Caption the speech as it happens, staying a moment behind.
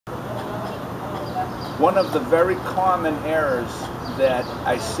One of the very common errors that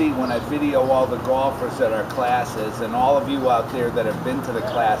I see when I video all the golfers at our classes, and all of you out there that have been to the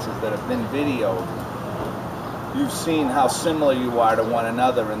classes that have been videoed, you've seen how similar you are to one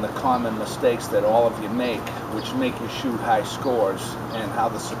another in the common mistakes that all of you make, which make you shoot high scores, and how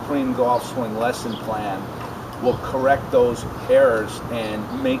the Supreme Golf Swing Lesson Plan will correct those errors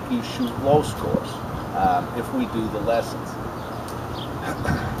and make you shoot low scores if we do the lessons.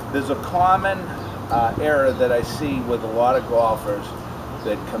 There's a common error that I see with a lot of golfers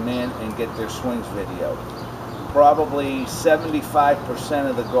that come in and get their swings videoed. Probably 75%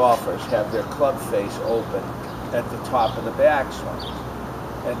 of the golfers have their club face open at the top of the backswing.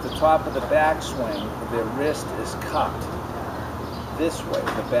 At the top of the backswing, their wrist is cupped this way.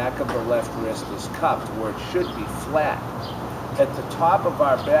 The back of the left wrist is cupped where it should be flat. At the top of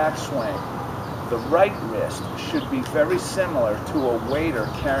our backswing, the right wrist should be very similar to a waiter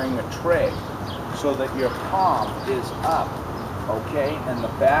carrying a tray, so that your palm is up, okay, and the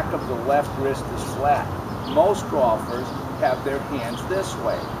back of the left wrist is flat. Most golfers have their hands this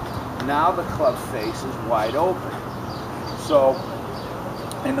way. Now the club face is wide open. So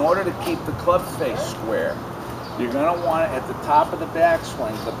in order to keep the club face square, you're going to want it at the top of the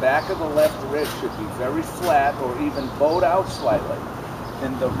backswing. The back of the left wrist should be very flat or even bowed out slightly.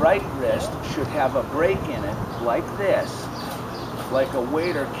 And the right wrist should have a break in it like this, like a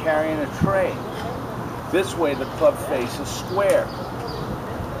waiter carrying a tray. This way the club face is square.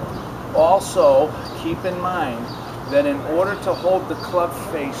 Also, keep in mind that in order to hold the club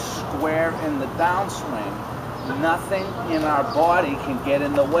face square in the downswing, nothing in our body can get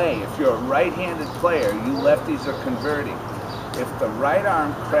in the way. If you're a right-handed player, you lefties are converting. If the right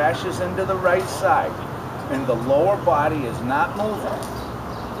arm crashes into the right side and the lower body is not moving,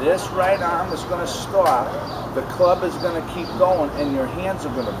 this right arm is going to stop, the club is going to keep going, and your hands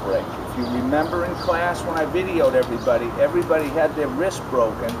are going to break. If you remember in class when I videoed everybody had their wrist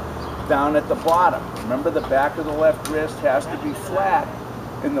broken down at the bottom. Remember, the back of the left wrist has to be flat,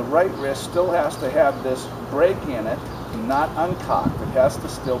 and the right wrist still has to have this break in it, not uncocked. It has to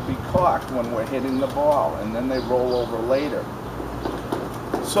still be cocked when we're hitting the ball, and then they roll over later.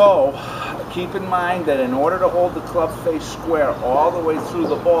 So keep in mind that in order to hold the club face square all the way through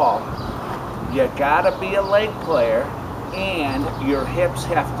the ball, you gotta be a leg player, and your hips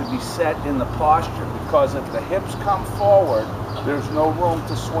have to be set in the posture, because if the hips come forward, there's no room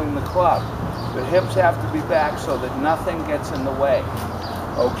to swing the club. The hips have to be back so that nothing gets in the way.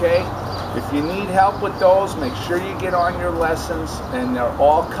 Okay? If you need help with those, make sure you get on your lessons, and they're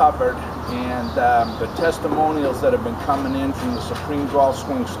all covered. And the testimonials that have been coming in from the Supreme Golf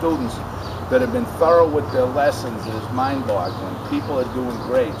Swing students that have been thorough with their lessons is mind-boggling. People are doing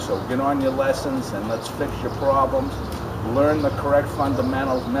great. So get on your lessons and let's fix your problems. Learn the correct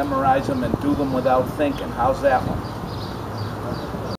fundamentals, memorize them, and do them without thinking. How's that one?